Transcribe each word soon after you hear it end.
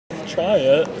try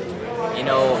it. You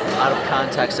know, out of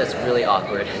context, that's really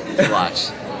awkward to watch.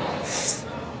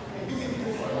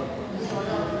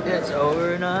 It's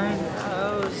over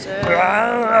 9,000.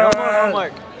 No more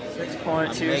homework.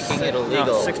 6.2. Making it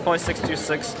illegal.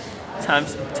 6.626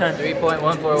 times 10.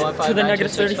 3.1415 to the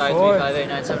negative 34.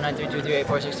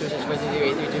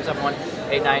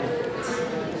 89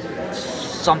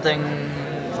 something.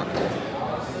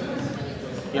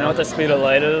 You know what the speed of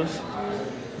light is?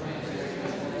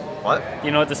 What?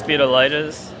 You know what the speed of light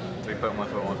is?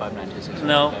 3.14159266.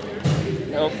 No.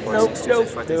 Nope. Nope. Nope.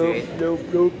 Nope.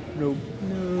 Nope. Nope.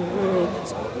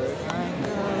 It's over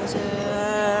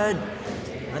 9,000.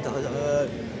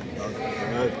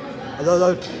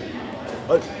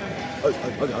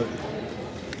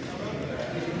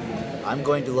 I'm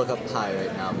going to look up pi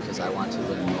right now because I want to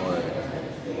learn more.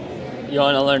 You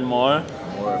want to learn more?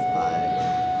 More of pi.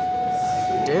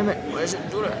 Damn it! Why does it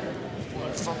do that?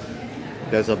 Fuck.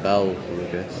 There's a bell,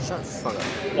 Lucas. Shut the fuck up.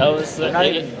 That was the I'm not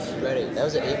even ready. That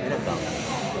was an 8-minute bell.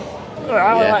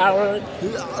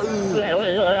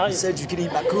 You said you could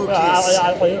eat my cookies.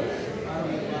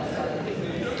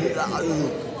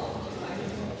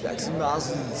 Jackson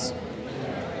Rosens.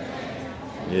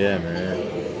 Yeah, man.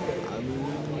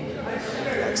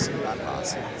 Jackson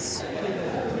Rosens.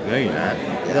 No, you're not.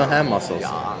 You don't have muscles.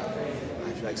 Yeah.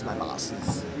 I flex my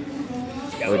muscles.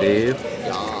 Oh, Dave?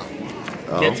 Yeah.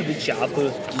 Oh. Get to the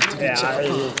chopper.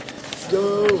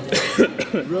 Go.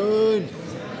 Run.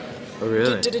 Oh,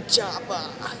 really? Get to the chopper.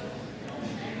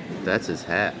 That's his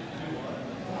hat.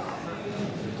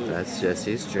 That's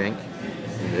Jesse's drink.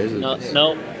 And there's No. Lucas.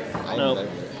 No. No.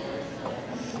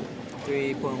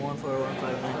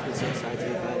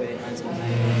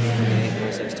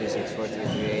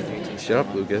 3.14151926535897984626433832. Shut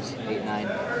up, Lucas. 89.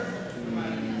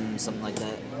 Something like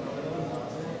that.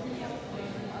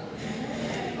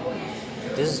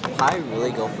 Does pi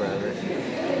really go forever?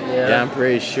 Yeah, I'm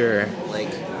pretty sure.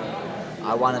 Like,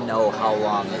 I want to know how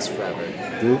long is forever.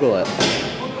 Google it.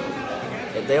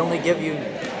 If they only give you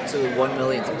to the 1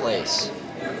 millionth place,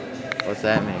 What's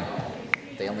that mean?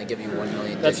 they only give you 1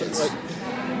 million That's digits. like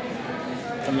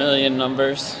a million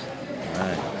numbers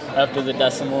Right. after the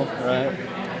decimal, right?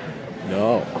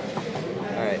 No.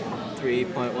 Alright,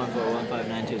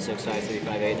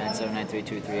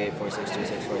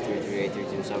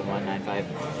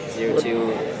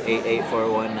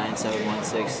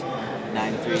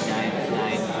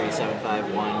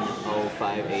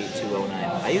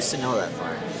 3.1415192653589793250337599375105828 I used to know that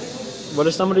far. What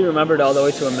if somebody remembered all the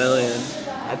way to a million?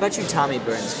 I bet you Tommy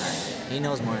Burns can. He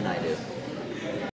knows more than I do.